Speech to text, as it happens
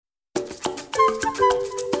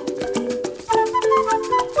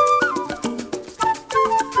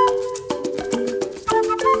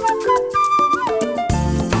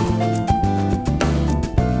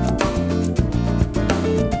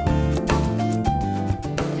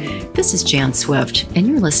This is Jan Swift, and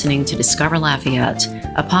you're listening to Discover Lafayette,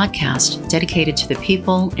 a podcast dedicated to the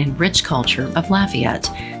people and rich culture of Lafayette,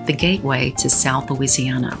 the gateway to South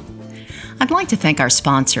Louisiana. I'd like to thank our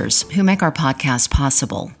sponsors who make our podcast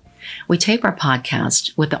possible. We tape our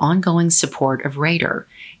podcast with the ongoing support of Raider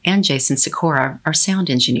and Jason Sikora, our sound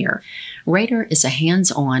engineer. Raider is a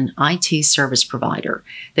hands-on IT service provider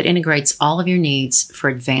that integrates all of your needs for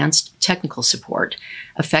advanced technical support,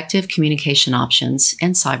 effective communication options,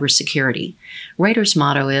 and cybersecurity. Raider's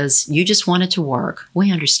motto is, "You just want it to work.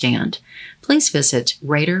 We understand." Please visit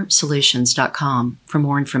RaiderSolutions.com for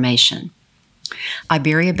more information.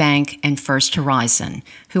 Iberia Bank and First Horizon,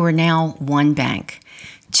 who are now one bank.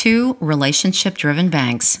 Two relationship-driven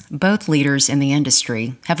banks, both leaders in the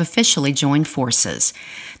industry, have officially joined forces.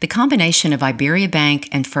 The combination of Iberia Bank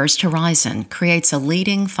and First Horizon creates a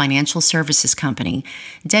leading financial services company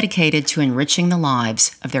dedicated to enriching the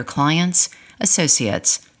lives of their clients,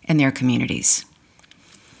 associates, and their communities.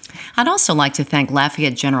 I'd also like to thank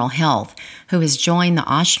Lafayette General Health, who has joined the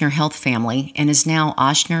Ochsner Health family and is now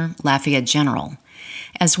Ochsner Lafayette General.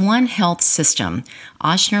 As one health system,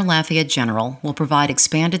 Ochsner Lafayette General will provide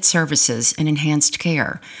expanded services and enhanced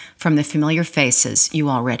care from the familiar faces you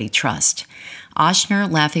already trust.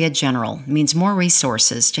 Ochsner Lafayette General means more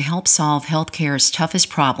resources to help solve healthcare's toughest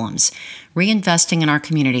problems, reinvesting in our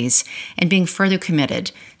communities, and being further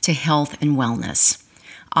committed to health and wellness.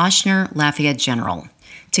 Ochsner Lafayette General.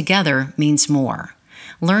 Together means more.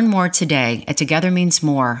 Learn more today at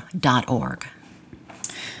togethermeansmore.org.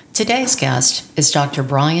 Today's guest is Dr.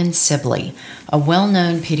 Brian Sibley, a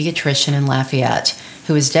well-known pediatrician in Lafayette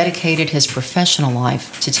who has dedicated his professional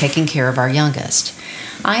life to taking care of our youngest.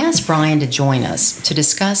 I asked Brian to join us to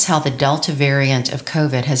discuss how the Delta variant of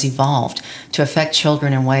COVID has evolved to affect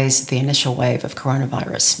children in ways that the initial wave of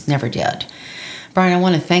coronavirus never did. Brian, I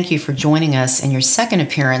want to thank you for joining us in your second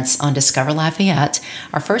appearance on Discover Lafayette.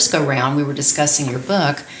 Our first go-round, we were discussing your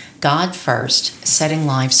book, God First, Setting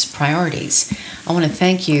Life's Priorities. I want to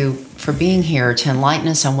thank you for being here to enlighten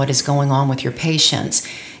us on what is going on with your patients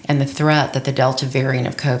and the threat that the Delta variant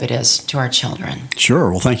of COVID is to our children.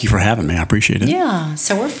 Sure. Well, thank you for having me. I appreciate it. Yeah.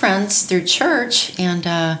 So we're friends through church, and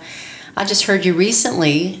I just heard you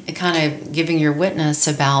recently kind of giving your witness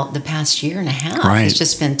about the past year and a half. Right. It's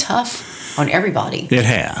just been tough on everybody. It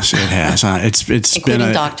has. It's including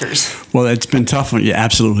been doctors. Well, it's been tough. Yeah,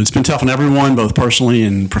 absolutely. It's been tough on everyone, both personally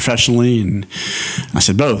and professionally, and I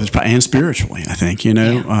said both, and spiritually. I think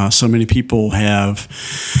so many people have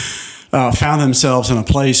found themselves in a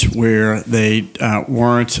place where they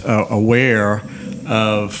weren't aware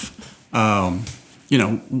of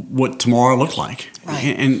what tomorrow looked like.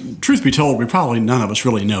 Right. And truth be told, none of us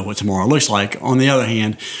really know what tomorrow looks like. On the other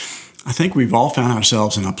hand, I think we've all found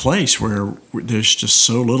ourselves in a place where there's just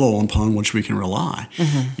so little upon which we can rely.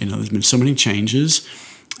 Mm-hmm. There's been so many changes,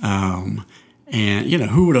 and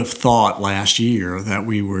who would have thought last year that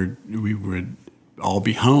we would all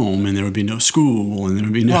be home and there would be no school and there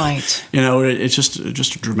would be no, right. It's just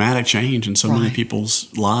a dramatic change in so many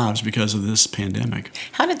people's lives because of this pandemic.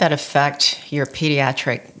 How did that affect your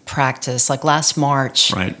pediatric practice? Like last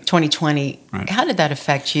March, right. 2020, right. How did that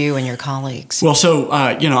affect you and your colleagues? Well, so,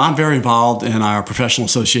 I'm very involved in our professional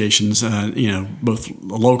associations, both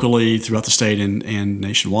locally throughout the state and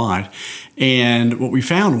nationwide. And what we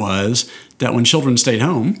found was that when children stayed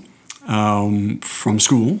home from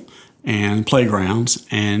school, and playgrounds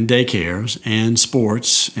and daycares and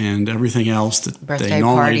sports and everything else that they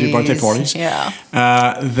normally do, birthday parties,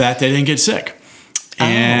 that they didn't get sick. Oh.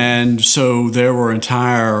 And so there were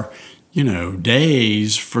entire,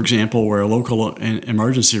 days, for example, where local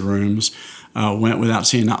emergency rooms went without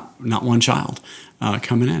seeing not one child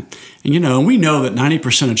coming in. And, we know that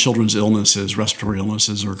 90% of children's illnesses, respiratory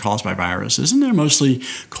illnesses, are caused by viruses. And they're mostly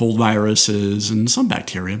cold viruses and some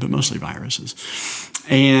bacteria, but mostly viruses.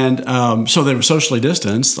 And so they were socially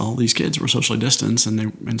distanced. All these kids were socially distanced,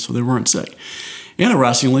 and so they weren't sick.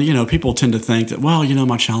 Interestingly, people tend to think that, well,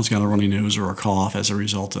 my child's got a runny nose or a cough as a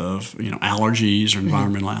result of, allergies or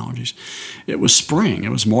environmental allergies. It was spring. It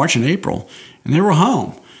was March and April, and they were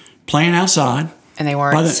home playing outside. And they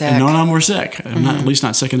weren't sick. And none of them were sick. Mm-hmm. At least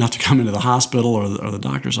not sick enough to come into the hospital or the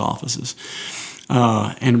doctor's offices.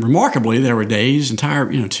 And remarkably, there were days,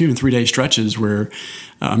 entire 2 and 3 day stretches where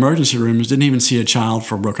emergency rooms didn't even see a child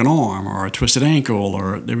for a broken arm or a twisted ankle,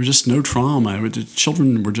 or there was just no trauma. The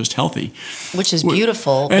children were just healthy. Which is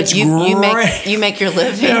beautiful. It's but you make your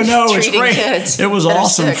living it's treating great. kids. It was that are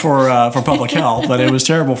awesome sick. for public health, but it was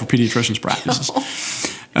terrible for pediatricians' practices.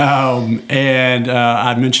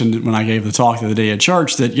 I mentioned when I gave the talk the other day at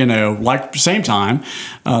church that, like same time,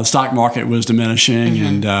 the stock market was diminishing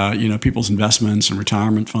and, people's investments and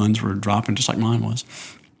retirement funds were dropping just like mine was.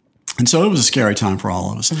 And so it was a scary time for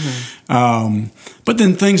all of us. But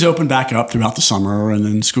then things opened back up throughout the summer, and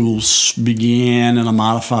then schools began in a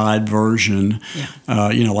modified version,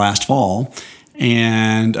 last fall.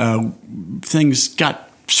 And things got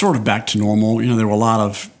sort of back to normal. There were a lot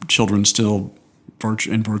of children still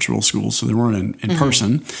in virtual schools, so they weren't in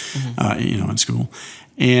person, in school.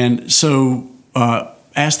 And so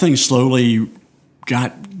as things slowly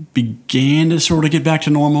began to sort of get back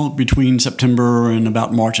to normal between September and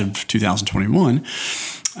about March of 2021,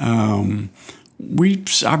 our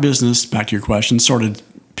business, back to your question, started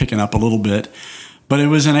picking up a little bit. But it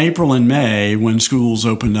was in April and May when schools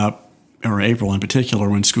opened up, or April in particular,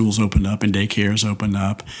 when schools opened up and daycares opened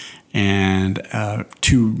up, and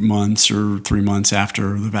 2 months or 3 months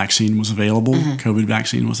after the vaccine was available, COVID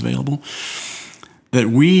vaccine was available, that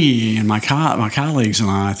we and my colleagues and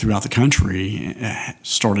I throughout the country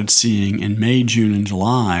started seeing in May, June, and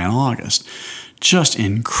July and August just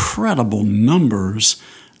incredible numbers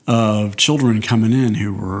of children coming in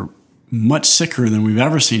who were much sicker than we've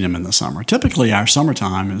ever seen them in the summer. Typically, our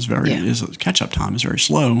summertime is catch-up time is very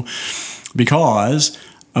slow because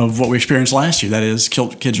of what we experienced last year. That is,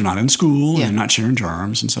 kids are not in school and not sharing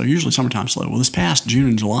germs, and so usually summertime's slow. Well, this past June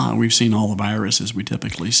and July, we've seen all the viruses we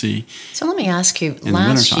typically see. So let me ask you,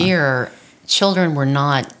 last year, children were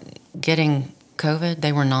not getting COVID?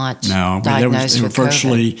 They were not diagnosed with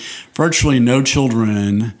COVID? Virtually no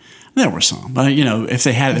children. There were some, but if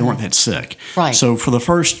they had it, they weren't that sick. Right. So for the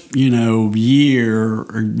first year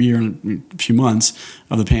and a few months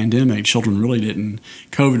of the pandemic, children really didn't.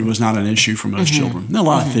 COVID was not an issue for most children. There are a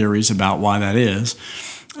lot of theories about why that is,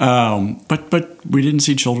 but we didn't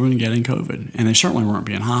see children getting COVID, and they certainly weren't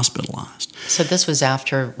being hospitalized. So this was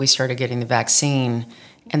after we started getting the vaccine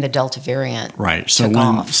and the Delta variant. Right. Took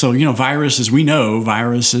off. Viruses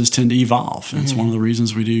tend to evolve. It's one of the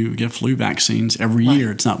reasons we do get flu vaccines every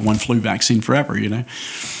year. It's not one flu vaccine forever,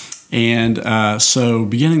 And so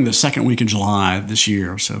beginning the second week of July this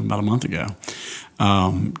year, so about a month ago,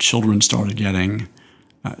 children started getting,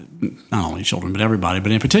 not only children, but everybody,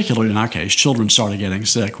 but in particular in our case, children started getting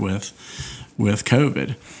sick with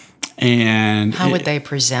COVID. And how would they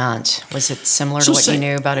present? Was it similar to what you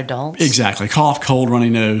knew about adults? Exactly. Cough, cold, runny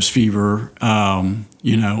nose, fever, and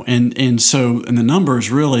the numbers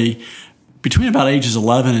really between about ages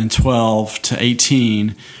 11 and 12 to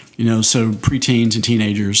 18, so preteens and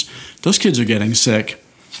teenagers, those kids are getting sick.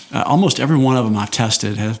 Almost every one of them I've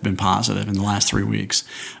tested has been positive in the last 3 weeks.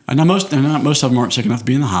 Now most of them aren't sick enough to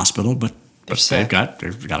be in the hospital, but they've got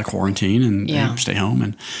a quarantine and they stay home,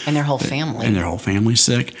 and their whole family family's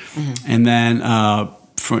sick. And then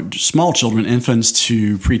for small children, infants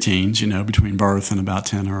to preteens, between birth and about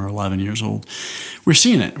 10 or 11 years old, we're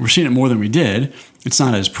seeing it. We're seeing it more than we did. It's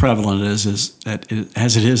not as prevalent as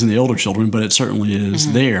it is in the older children, but it certainly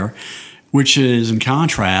is there, which is in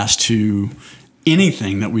contrast to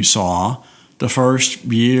anything that we saw the first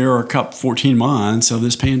year or 14 months of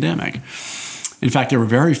this pandemic. In fact, there were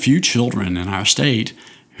very few children in our state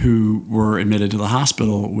who were admitted to the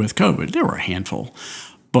hospital with COVID. There were a handful.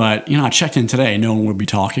 But, I checked in today. No one would be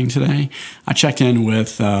talking today. I checked in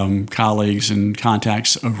with colleagues and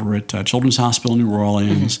contacts over at Children's Hospital in New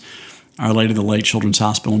Orleans, Our Lady of the Lake Children's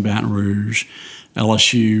Hospital in Baton Rouge,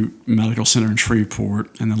 LSU Medical Center in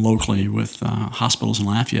Shreveport, and then locally with hospitals in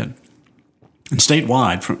Lafayette. And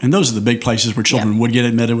statewide, and those are the big places where children would get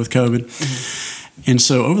admitted with COVID. And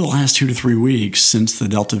so over the last 2 to 3 weeks, since the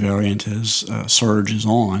Delta variant surge is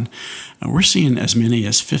on, we're seeing as many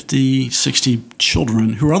as 50, 60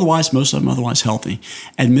 children who are most of them otherwise healthy,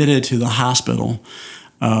 admitted to the hospital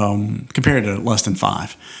compared to less than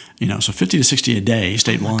 5. So 50 to 60 a day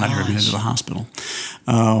statewide are admitted to the hospital.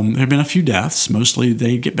 There have been a few deaths. Mostly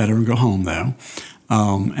they get better and go home, though.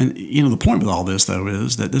 And the point with all this, though,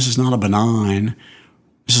 is that this is not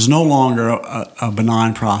this is no longer a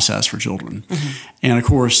benign process for children. And of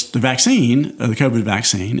course, the vaccine, the COVID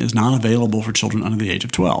vaccine, is not available for children under the age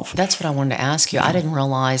of 12. That's what I wanted to ask you. I didn't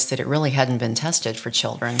realize that it really hadn't been tested for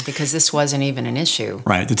children because this wasn't even an issue.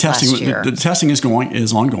 Right. The testing is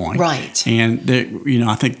ongoing. Right. And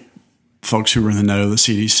I think folks who are in the know, the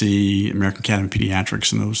CDC, American Academy of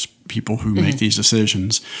Pediatrics, and those people who make these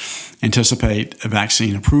decisions anticipate a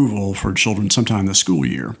vaccine approval for children sometime this school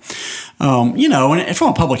year. And from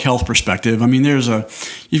a public health perspective, I mean,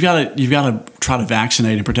 you've got to try to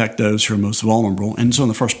vaccinate and protect those who are most vulnerable. And so in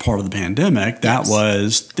the first part of the pandemic, that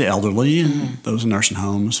was the elderly and those in nursing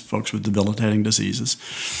homes, folks with debilitating diseases.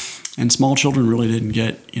 And small children really didn't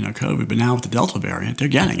get, COVID, but now with the Delta variant, they're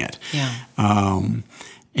getting it. Yeah.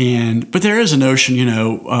 But there is a notion,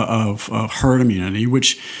 of herd immunity,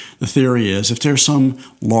 which the theory is if there's some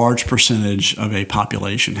large percentage of a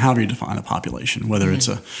population, how do you define a population, whether it's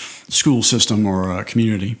a school system or a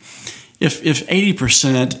community? If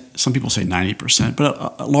 80%, some people say 90%,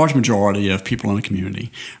 but a large majority of people in a community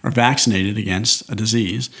are vaccinated against a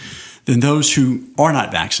disease, then those who are not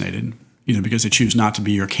vaccinated, because they choose not to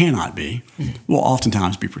be or cannot be, will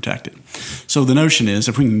oftentimes be protected. So the notion is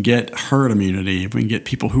if we can get herd immunity, if we can get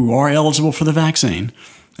people who are eligible for the vaccine,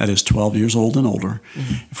 that is 12 years old and older,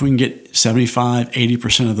 if we can get 75,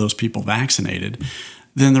 80% of those people vaccinated,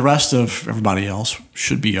 then the rest of everybody else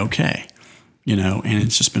should be okay. And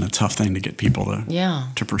it's just been a tough thing to get people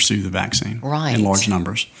to pursue the vaccine in large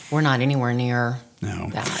numbers. We're not anywhere near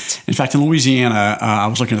that. In fact, in Louisiana, I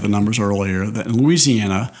was looking at the numbers earlier, that in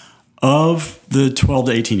Louisiana, of the 12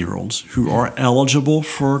 to 18-year-olds who are eligible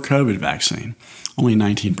for a COVID vaccine, only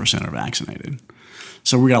 19% are vaccinated.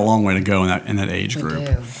 So we got a long way to go in that age group.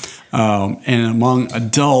 And among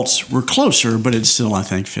adults, we're closer, but it's still, I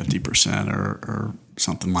think, 50% or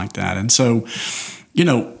something like that. And so,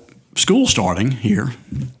 school starting here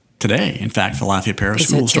today. In fact, the Lafayette Parish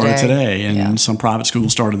School started today, and some private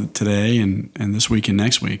schools started today and this week and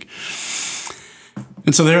next week.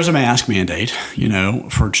 And so there's a mask mandate,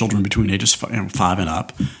 for children between ages 5 and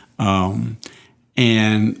up.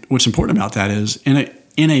 And what's important about that is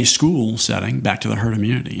in a school setting, back to the herd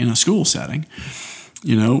immunity, in a school setting,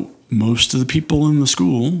 most of the people in the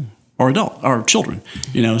school are children,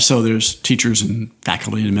 so there's teachers and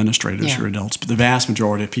faculty and administrators who are adults, but the vast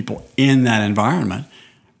majority of people in that environment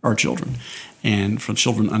are children. And for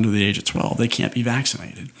children under the age of 12, they can't be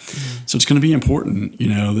vaccinated. So it's going to be important,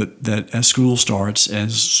 that as school starts,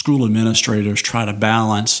 as school administrators try to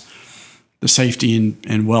balance the safety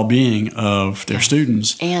and well-being of their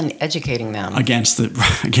students and educating them against having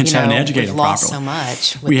to educate them properly. We've lost so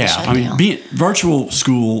much. We have. Virtual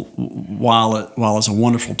school, while it's a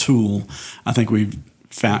wonderful tool, I think we've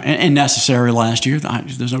found and necessary last year.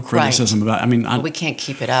 There's no criticism about. But we can't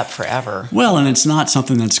keep it up forever. Well, and it's not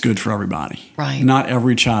something that's good for everybody. Right. Not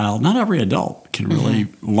every child, not every adult can really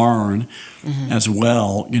learn as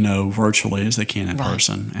well, virtually as they can in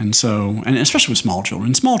person. And so, and especially with small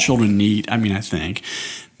children. Small children need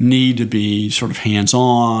to be sort of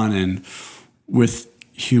hands-on and with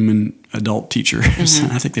human adult teachers.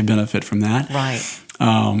 I think they benefit from that. Right.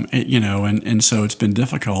 And so it's been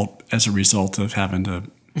difficult as a result of having to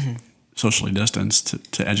socially distance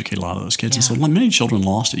to educate a lot of those kids. And so many children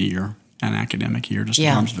lost a year, an academic year, just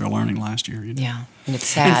in terms of their learning last year. Yeah, and it's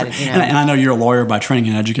sad. And I know you're a lawyer by training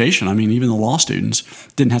and education. Even the law students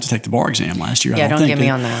didn't have to take the bar exam last year. Yeah, don't get me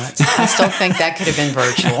on that. I still think that could have been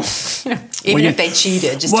virtual. Even if they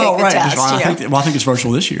cheated, just take the test. I think it's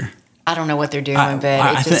virtual this year. I don't know what they're doing,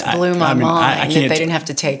 but it just blew my mind that they didn't have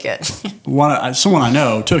to take it. Someone I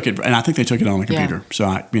know took it, and I think they took it on the computer.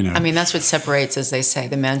 Yeah. So that's what separates, as they say,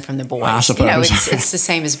 the men from the boys. I suppose. It's the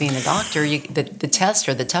same as being a doctor. The tests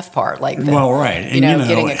are the tough part, right. And,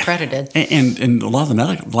 getting accredited. And a lot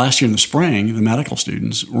of last year in the spring, the medical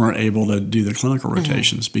students weren't able to do their clinical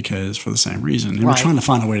rotations because for the same reason. And we're trying to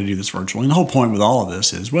find a way to do this virtually. And the whole point with all of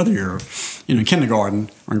this is whether you're, in kindergarten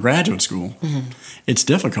or in graduate school, it's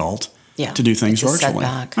difficult to do things virtually.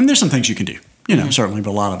 There's some things you can do, certainly,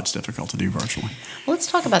 but a lot of it's difficult to do virtually. Well, let's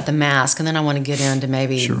talk about the mask, and then I want to get into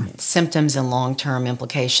maybe symptoms and long-term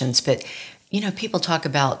implications. But, people talk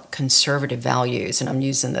about conservative values, and I'm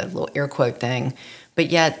using the little air quote thing,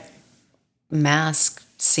 but yet masks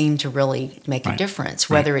seem to really make a difference,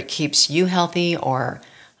 whether it keeps you healthy or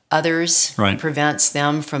others, prevents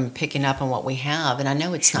them from picking up on what we have. And I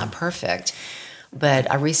know it's not perfect.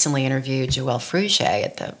 But I recently interviewed Joel Fruget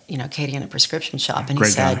at the, Acadiana Prescription Shop, and he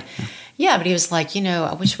said, but he was like,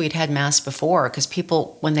 I wish we'd had masks before, because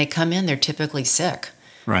people, when they come in, they're typically sick.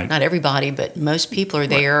 Right. Not everybody, but most people are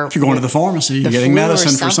there. If you're going to the pharmacy, you're getting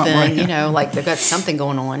medicine for something. Like they've got something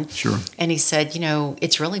going on. Sure. And he said,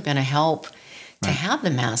 it's really been a help to have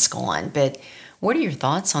the mask on, but what are your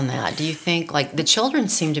thoughts on that? Do you think, the children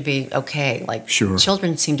seem to be okay?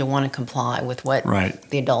 Children seem to want to comply with what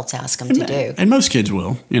the adults ask them to do. And most kids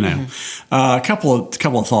will, A couple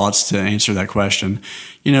of thoughts to answer that question.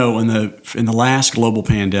 In the last global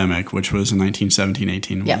pandemic, which was in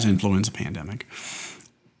 1917-18, was influenza pandemic,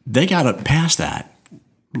 they got it past that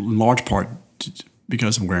in large part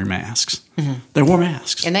because of wearing masks. They wore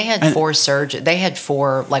masks. And they had 4 surgeons. They had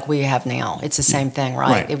 4 like we have now. It's the same thing,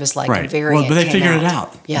 right? It was like a variant. Well, but they figured it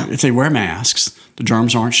out. Yeah. If they wear masks, the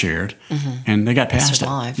germs aren't shared, and they got past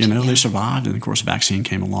it. They survived, and of course, the vaccine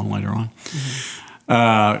came along later on.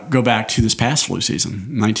 Go back to this past flu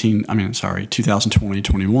season,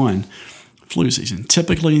 2020-21 flu season.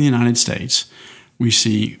 Typically in the United States, we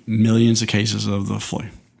see millions of cases of the flu,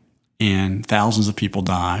 and thousands of people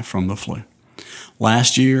die from the flu.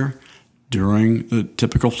 Last year, during the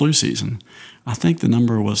typical flu season, I think the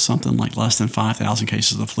number was something like less than 5,000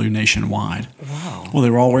 cases of flu nationwide. Wow. Well,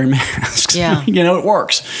 they were all wearing masks. Yeah. It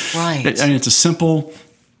works. Right. It's a simple,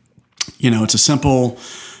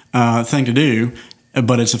 thing to do,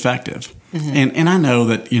 but it's effective. And I know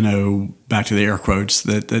that, back to the air quotes,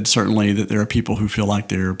 that certainly that there are people who feel like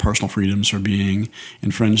their personal freedoms are being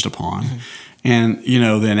infringed upon. And,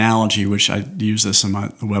 the analogy, which I used this in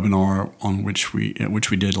the webinar on which we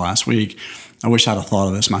did last week, I wish I'd have thought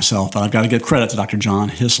of this myself, but I've got to give credit to Dr. John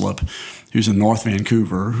Hislop, who's in North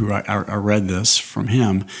Vancouver, who I read this from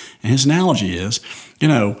him. And his analogy is,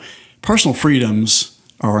 personal freedoms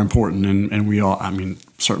are important, and we all,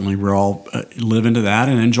 certainly we're all live into that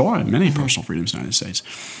and enjoy many personal freedoms in the United States.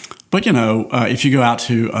 But, if you go out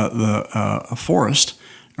to a forest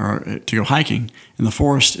or to go hiking and the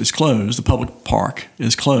forest is closed, the public park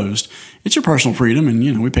is closed, it's your personal freedom,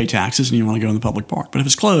 and, we pay taxes and you want to go in the public park. But if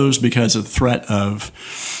it's closed because of the threat of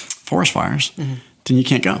forest fires, then you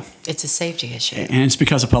can't go. It's a safety issue. And it's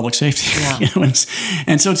because of public safety. Yeah.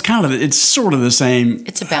 And so it's sort of the same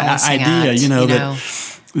it's a balancing idea,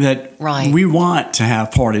 act, that right. We want to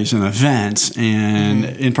have parties and events and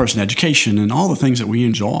in-person education and all the things that we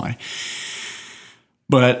enjoy.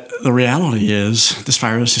 But the reality is this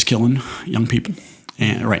virus is killing young people.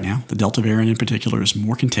 And right now, the Delta variant in particular is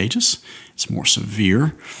more contagious. It's more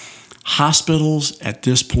severe. Hospitals at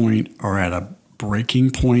this point are at a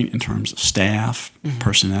breaking point in terms of staff,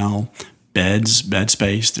 personnel, beds, bed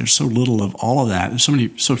space. There's so little of all of that.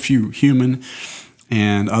 There's so few human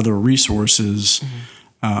and other resources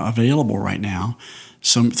available right now.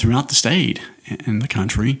 So throughout the state and the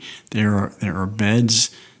country, there are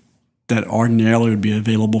beds that ordinarily would be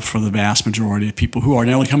available for the vast majority of people who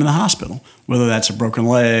ordinarily come in the hospital, whether that's a broken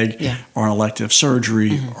leg or an elective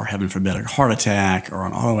surgery or, heaven forbid, a heart attack or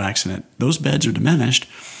an auto accident. Those beds are diminished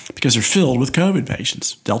because they're filled with COVID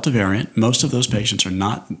patients. Delta variant, most of those patients are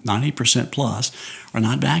not 90% plus are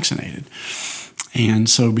not vaccinated. And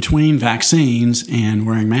so between vaccines and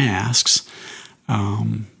wearing masks,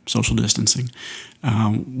 social distancing,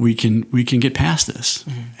 we can get past this,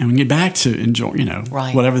 and we can get back to enjoy,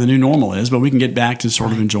 whatever the new normal is. But we can get back to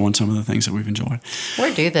sort of enjoying some of the things that we've enjoyed.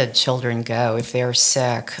 Where do the children go if they're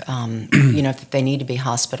sick? If they need to be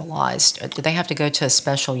hospitalized, do they have to go to a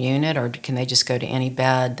special unit, or can they just go to any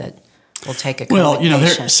bed that will take a COVID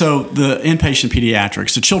patient? So the inpatient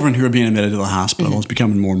pediatrics, the children who are being admitted to the hospital is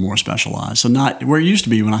becoming more and more specialized. So not where it used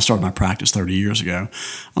to be when I started my practice 30 years ago,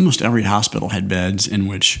 almost every hospital had beds to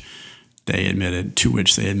which they admitted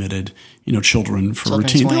children for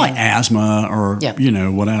routine, like asthma or,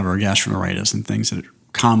 whatever, gastroenteritis and things that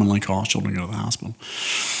commonly cause children to go to the hospital.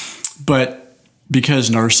 But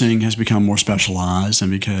because nursing has become more specialized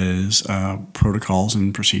and because protocols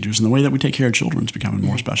and procedures and the way that we take care of children is becoming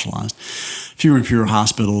more specialized, fewer and fewer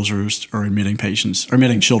hospitals are admitting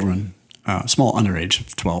children, small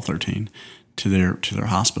underage, 12, 13, to their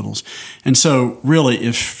hospitals. And so really,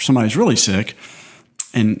 if somebody's really sick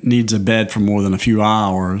and needs a bed for more than a few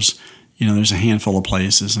hours, there's a handful of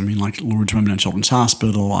places. Like Lourdes Women and Children's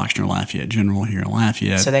Hospital, Ochsner Lafayette General here in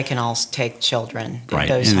Lafayette. So they can all take children at right.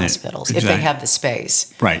 those hospitals if they have the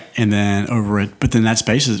space. Right. And then but then that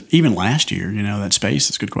space is, even last year, that space,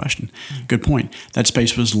 that's a good question. Good point. That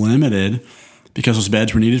space was limited because those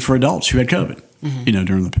beds were needed for adults who had COVID,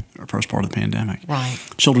 during the first part of the pandemic. Right.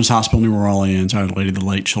 Children's Hospital in New Orleans, the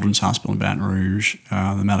late Children's Hospital in Baton Rouge,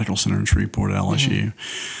 the Medical Center in Shreveport at LSU.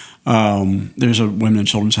 There's a Women and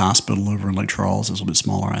Children's Hospital over in Lake Charles. It's a little bit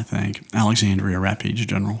smaller, I think. Alexandria Rapides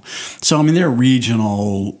General. So, there are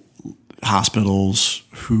regional hospitals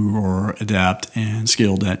who are adept and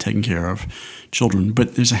skilled at taking care of children.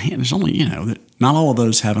 But there's only, not all of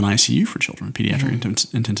those have an ICU for children,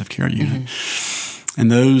 pediatric intensive care unit. And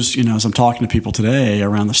those, as I'm talking to people today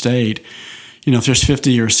around the state, if there's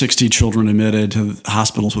 50 or 60 children admitted to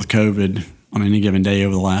hospitals with COVID on any given day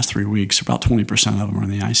over the last 3 weeks, about 20% of them are in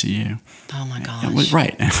the ICU. Oh my gosh!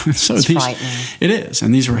 Right. So it's frightening. It is,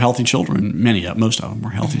 and these were healthy children. Most of them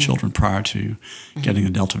were healthy children prior to getting the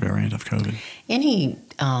Delta variant of COVID. Any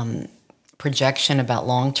projection about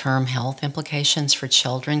long-term health implications for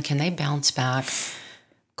children? Can they bounce back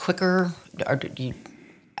quicker? Or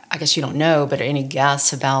I guess you don't know, but any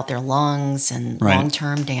guess about their lungs and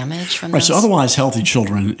long-term damage from this? So otherwise healthy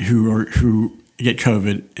children who get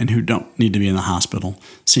COVID and who don't need to be in the hospital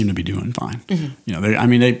seem to be doing fine. Mm-hmm.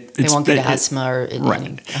 They won't get asthma or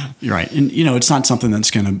You're right. And it's not something that's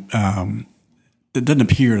going to that doesn't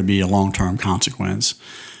appear to be a long-term consequence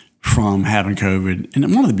from having COVID.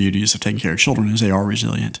 And one of the beauties of taking care of children is they are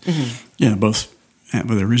resilient. Mm-hmm. Both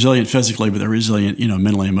they're resilient physically, but they're resilient,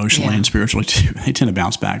 mentally, emotionally, and spiritually too. They tend to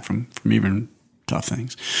bounce back from even tough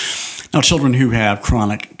things. Now, children who have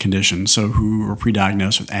chronic conditions, so who are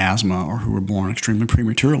pre-diagnosed with asthma or who were born extremely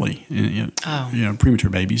prematurely, premature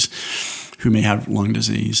babies who may have lung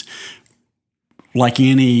disease, like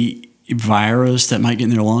any virus that might get in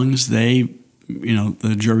their lungs, the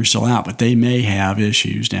jury's still out, but they may have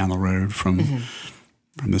issues down the road from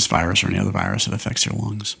this virus or any other virus that affects their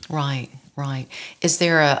lungs. Right. Is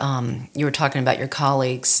there you were talking about your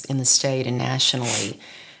colleagues in the state and nationally.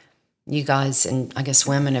 You guys, and I guess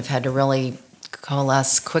women, have had to really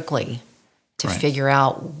coalesce quickly to figure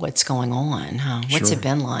out what's going on, huh? What's it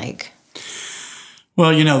been like?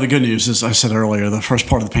 Well, the good news is, I said earlier, the first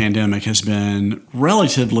part of the pandemic has been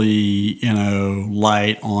relatively,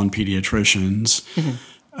 light on pediatricians.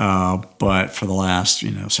 Mm-hmm. But for the last,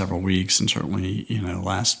 several weeks, and certainly,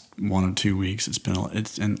 last 1 or 2 weeks, throughout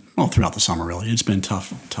the summer, really, it's been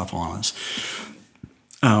tough on us.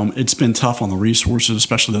 It's been tough on the resources,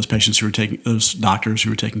 especially those doctors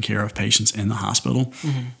who are taking care of patients in the hospital,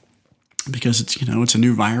 because it's a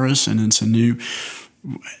new virus and it's a new.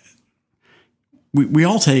 We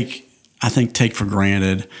all take for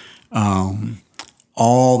granted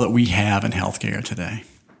all that we have in healthcare today,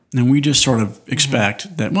 and we just sort of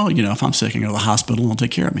expect that. Well, if I'm sick, I go to the hospital, they'll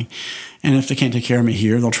take care of me, and if they can't take care of me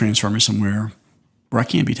here, they'll transfer me somewhere where I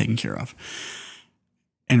can be taken care of.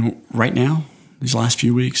 And right now, these last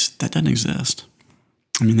few weeks, that doesn't exist.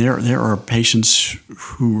 I mean, there are patients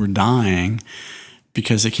who are dying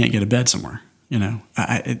because they can't get a bed somewhere.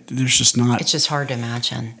 There's just not. It's just hard to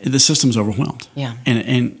imagine. The system's overwhelmed. Yeah.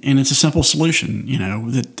 And it's a simple solution.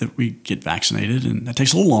 That we get vaccinated, and that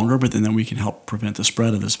takes a little longer, but then we can help prevent the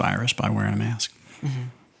spread of this virus by wearing a mask. Mm-hmm.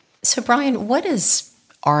 So, Brian, what is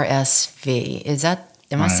RSV?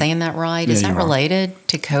 Am I saying that right? Yeah, is that related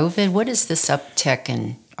to COVID? What is this uptick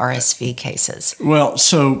in RSV cases? Well,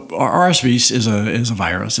 so RSV is a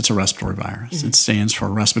virus. It's a respiratory virus. Mm-hmm. It stands for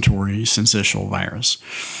respiratory syncytial virus.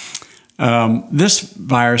 This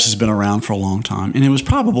virus has been around for a long time, and it was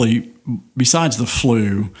probably, besides the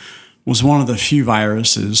flu, was one of the few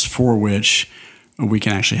viruses for which we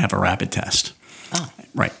can actually have a rapid test. Oh.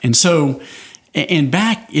 Right. And so,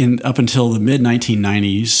 back up until the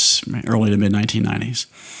mid-1990s, early to mid-1990s,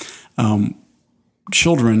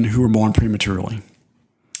 children who were born prematurely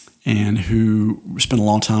and who spent a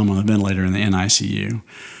long time on a ventilator in the NICU,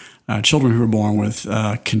 children who were born with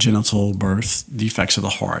congenital birth defects of the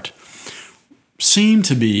heart, seem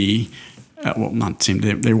to be,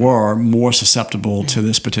 they were more susceptible to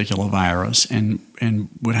this particular virus and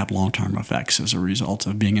would have long-term effects as a result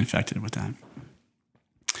of being infected with that.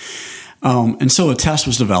 And so a test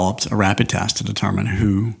was developed, a rapid test, to determine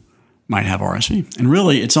who might have RSV. And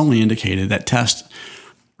really, that test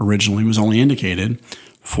originally was only indicated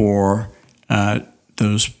for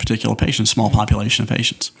those particular patients, small population of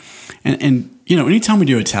patients. And anytime we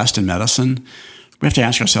do a test in medicine, we have to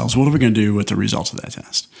ask ourselves, what are we going to do with the results of that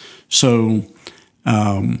test? So,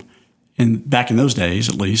 back in those days,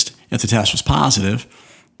 at least, if the test was positive,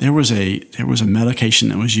 there was a medication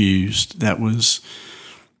that was used that was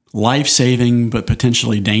life-saving but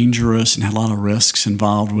potentially dangerous and had a lot of risks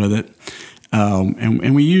involved with it,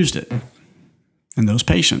 and we used it in those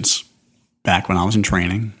patients back when I was in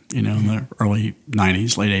training, in the early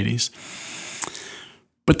 90s, late 80s.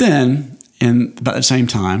 But then, about the same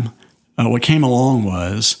time, what came along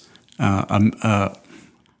was a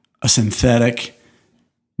synthetic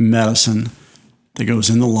medicine that goes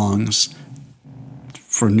in the lungs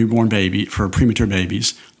for premature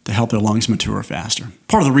babies to help their lungs mature faster.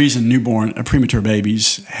 Part of the reason premature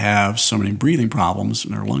babies have so many breathing problems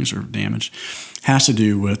and their lungs are damaged has to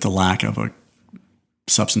do with the lack of a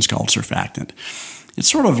substance called surfactant. It's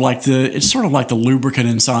sort of like the lubricant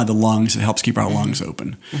inside the lungs that helps keep our lungs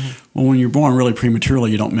open. Mm-hmm. Well, when you're born really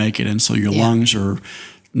prematurely, you don't make it, and so your lungs are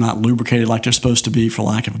not lubricated like they're supposed to be, for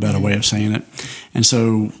lack of a better way of saying it. And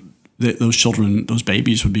so those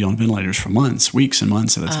babies would be on ventilators for months, weeks and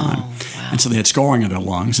months at a time. Wow. And so they had scarring of their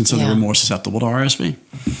lungs, and so they were more susceptible to RSV.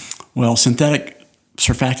 Well, synthetic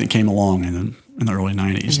surfactant came along in the early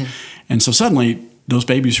 90s. Mm-hmm. And so suddenly those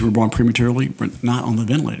babies who were born prematurely were not on the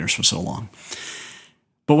ventilators for so long.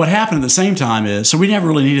 But what happened at the same time is, so we never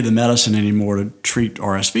really needed the medicine anymore to treat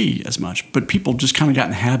RSV as much, but people just kind of got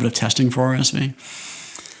in the habit of testing for RSV.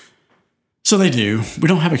 So they do. We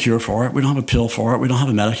don't have a cure for it. We don't have a pill for it. We don't have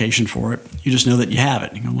a medication for it. You just know that you have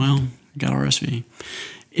it. You go, well, you got RSV.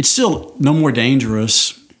 It's still no more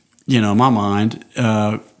dangerous, in my mind,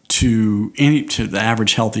 to the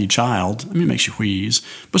average healthy child. I mean, it makes you wheeze,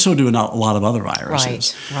 but so do a lot of other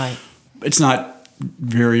viruses. Right. It's not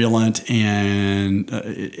virulent, and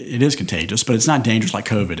it is contagious, but it's not dangerous like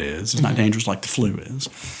COVID is. It's not dangerous like the flu is.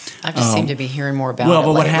 I just seem to be hearing more about it. Well, but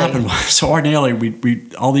what lately. happened was, so ordinarily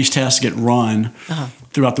we all these tests get run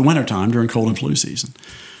throughout the wintertime during cold and flu season.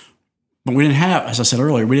 But we didn't have, as I said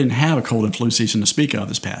earlier, we didn't have a cold and flu season to speak of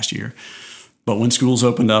this past year. But when schools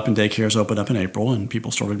opened up and daycares opened up in April and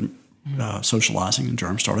people started socializing and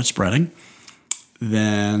germs started spreading,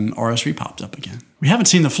 then RSV popped up again. We haven't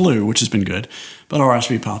seen the flu, which has been good, but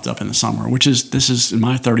RSV popped up in the summer, this is in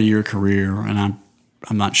my 30-year career, and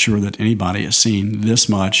I'm not sure that anybody has seen this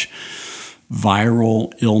much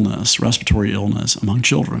viral illness, respiratory illness among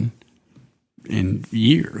children in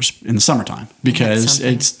years in the summertime, because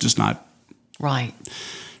it's just not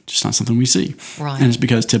just not something we see. Right. And it's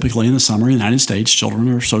because typically in the summer in the United States, children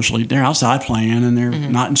are they're outside playing and they're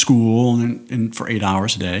not in school and for 8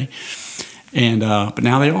 hours a day. And but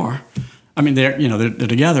now they are. I mean, they're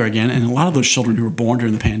together again, and a lot of those children who were born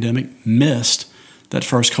during the pandemic missed that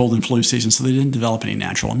first cold and flu season, so they didn't develop any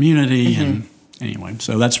natural immunity. And anyway,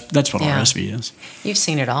 so that's what RSV is. You've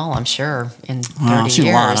seen it all, I'm sure, in 30 I've seen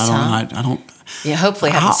years. a lot. I don't. Yeah,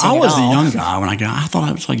 hopefully haven't seen it all. I was the young guy when I got. I thought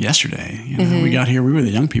it was like yesterday. We got here. We were the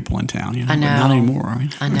young people in town. I know. But not anymore.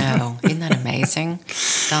 I know. Isn't that amazing?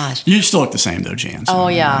 Gosh. You still look the same though, Jan. So, Oh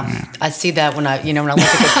yeah. I see that when I look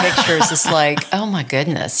at the pictures. It's like, oh my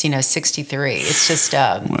goodness, 63. It's just,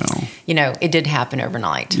 it did happen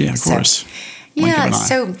overnight. Yeah, of course. Yeah,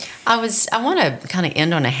 so I want to kind of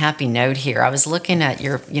end on a happy note here. I was looking at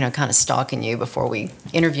your, kind of stalking you before we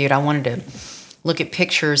interviewed. I wanted to look at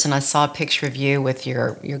pictures, and I saw a picture of you with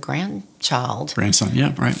your grandson.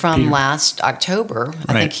 Yeah, right. From Peter. Last October.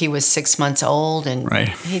 I think he was 6 months old, and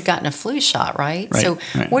he'd gotten a flu shot, right? So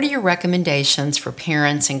what are your recommendations for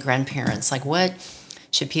parents and grandparents? Like, what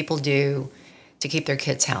should people do to keep their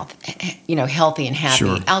kids healthy and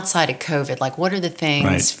happy outside of COVID? Like, what are the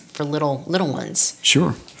things for little ones?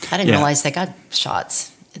 Sure. I didn't realize they got shots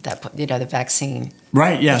at that point, the vaccine.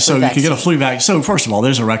 Right, yeah. So you can get a flu vaccine. So first of all,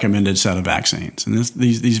 there's a recommended set of vaccines. And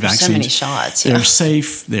these vaccines, so many shots. They're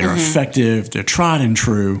safe, they're effective, they're tried and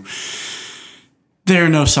true. There are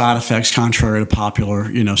no side effects, contrary to popular,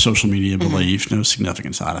 social media belief. No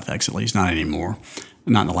significant side effects, at least not anymore.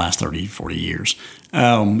 Not in the last 30, 40 years.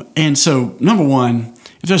 And so, number one,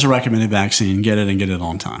 if there's a recommended vaccine, get it and get it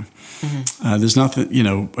on time. There's nothing,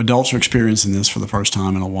 adults are experiencing this for the first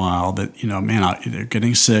time in a while that, they're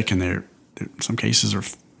getting sick and they're in some cases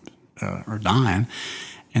are dying.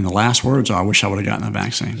 And the last words are, I wish I would have gotten a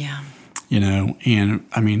vaccine. Yeah. And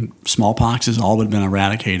I mean, smallpox has all but been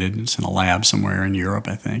eradicated. It's in a lab somewhere in Europe,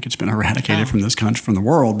 I think. It's been eradicated from this country, from the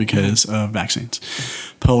world, because of vaccines.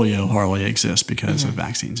 Polio hardly exists because of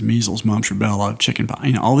vaccines. Measles, mumps, rubella, chickenpox,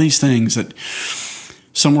 all these things that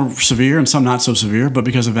some were severe and some not so severe, but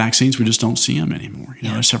because of vaccines, we just don't see them anymore.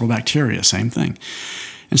 There's several bacteria, same thing.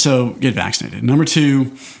 And so get vaccinated. Number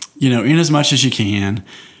two, in as much as you can,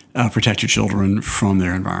 protect your children from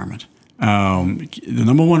their environment. The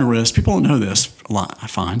number one risk, people don't know this a lot, I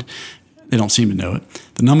find. They don't seem to know it.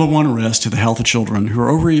 The number one risk to the health of children who are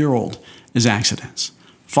over a year old is accidents.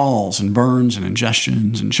 Falls and burns and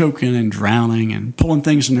ingestions and choking and drowning and pulling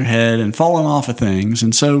things in their head and falling off of things.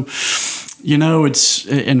 And so, it's,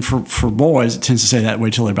 and for boys, it tends to say that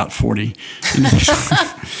way till they're about 40.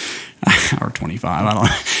 Or 25, I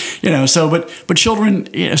don't know. So, but children,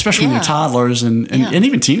 especially when they're toddlers and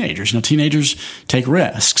even teenagers, teenagers take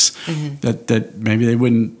risks that maybe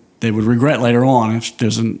they would regret later on if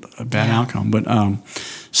there's a bad outcome. But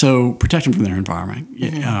so protect them from their environment.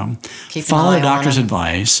 Follow the doctor's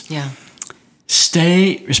advice. Yeah.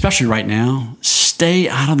 Stay, especially right now, stay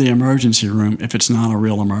out of the emergency room if it's not a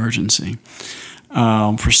real emergency.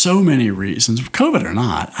 For so many reasons, COVID or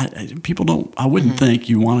not, I wouldn't think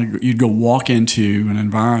you'd go walk into an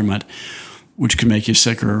environment which could make you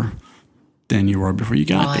sicker than you were before you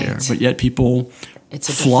got there. But yet people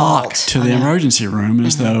flock to the emergency room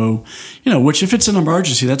as though, which if it's an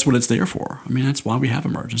emergency, that's what it's there for. I mean, that's why we have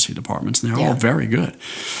emergency departments, and they're all very good.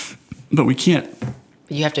 But we can't.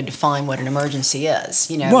 You have to define what an emergency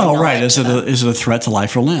is, Well, right. Is it a threat to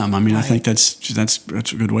life or limb? I mean, I think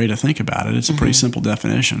that's a good way to think about it. It's a pretty simple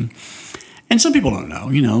definition. And some people don't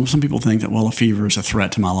know. Some people think that, well, a fever is a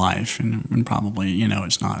threat to my life, and probably,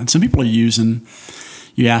 it's not. And some people are using,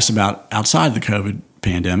 you asked about outside the COVID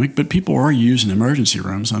pandemic, but people are using emergency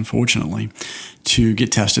rooms, unfortunately, to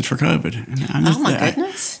get tested for COVID. Oh, my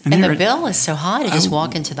goodness. And the bill is so high to just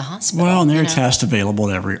walk into the hospital. Well, and there are tests available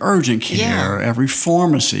at every urgent care, every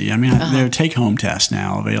pharmacy. I mean, there are take-home tests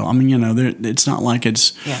now available. I mean, it's not like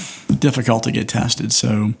it's difficult to get tested.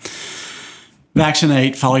 So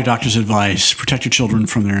vaccinate, follow your doctor's advice, protect your children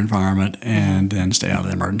from their environment, and then stay out of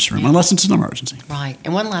the emergency room, unless it's an emergency. Right.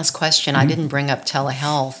 And one last question. I didn't bring up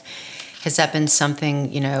telehealth. Has that been something,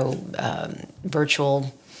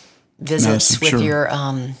 virtual visits with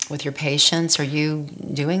your patients? Are you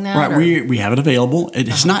doing that? Right. We have it available. It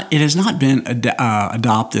has not been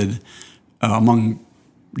adopted among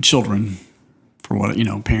children. For what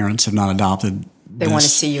parents have not adopted. They want to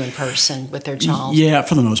see you in person with their child. Yeah,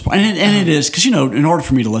 for the most part, and it is because in order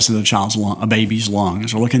for me to listen to a baby's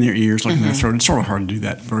lungs, or look in their ears, look in their throat, it's sort of hard to do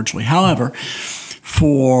that virtually. However,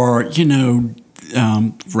 for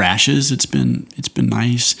rashes, it's been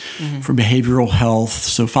nice. For behavioral health,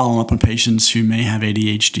 so following up on patients who may have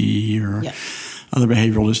ADHD or other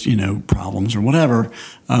behavioral problems or whatever,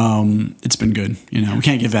 it's been good. We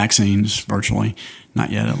can't get vaccines virtually, not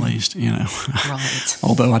yet at least. Right.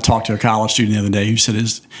 Although I talked to a college student the other day who said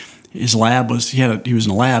his lab was he was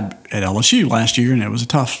in a lab at LSU last year, and it was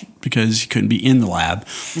tough because he couldn't be in the lab,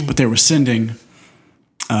 but they were sending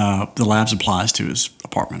the lab supplies to his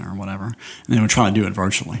apartment or whatever, and they were trying to do it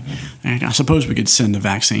virtually. And I suppose we could send the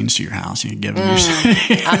vaccines to your house. You could give them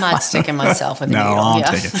I'm not sticking myself with the needle.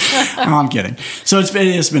 I'm kidding. So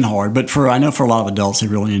it's been hard, but I know for a lot of adults, they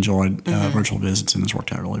really enjoyed virtual visits, and it's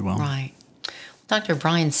worked out really well. Right. Dr.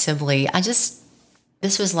 Brian Sibley,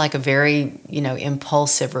 this was like a very,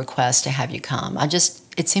 impulsive request to have you come.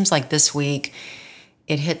 It seems like this week,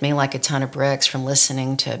 it hit me like a ton of bricks from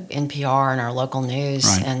listening to NPR and our local news,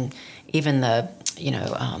 and even the,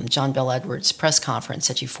 John Bel Edwards press conference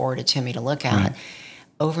that you forwarded to me to look at. Right.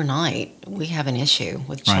 Overnight, we have an issue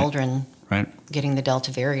with children getting the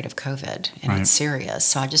Delta variant of COVID, and it's serious.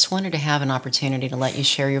 So I just wanted to have an opportunity to let you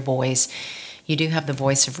share your voice. You do have the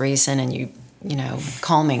voice of reason, and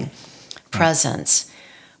calming presence.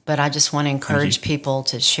 But I just want to encourage people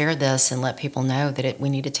to share this and let people know that we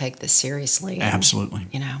need to take this seriously. Absolutely.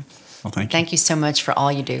 Well, thank you. Thank you so much for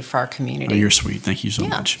all you do for our community. Oh, you're sweet. Thank you so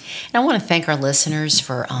much. And I want to thank our listeners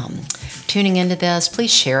for tuning into this.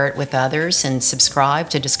 Please share it with others and subscribe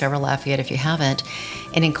to Discover Lafayette if you haven't.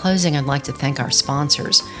 And in closing, I'd like to thank our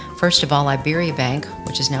sponsors. First of all, Iberia Bank,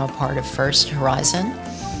 which is now a part of First Horizon,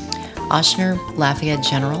 Ochsner Lafayette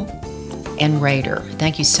General, and Raider.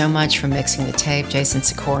 Thank you so much for mixing the tape. Jason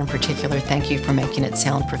Secor in particular, thank you for making it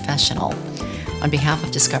sound professional. On behalf of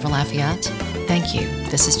Discover Lafayette, thank you.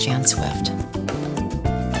 This is Jan Swift.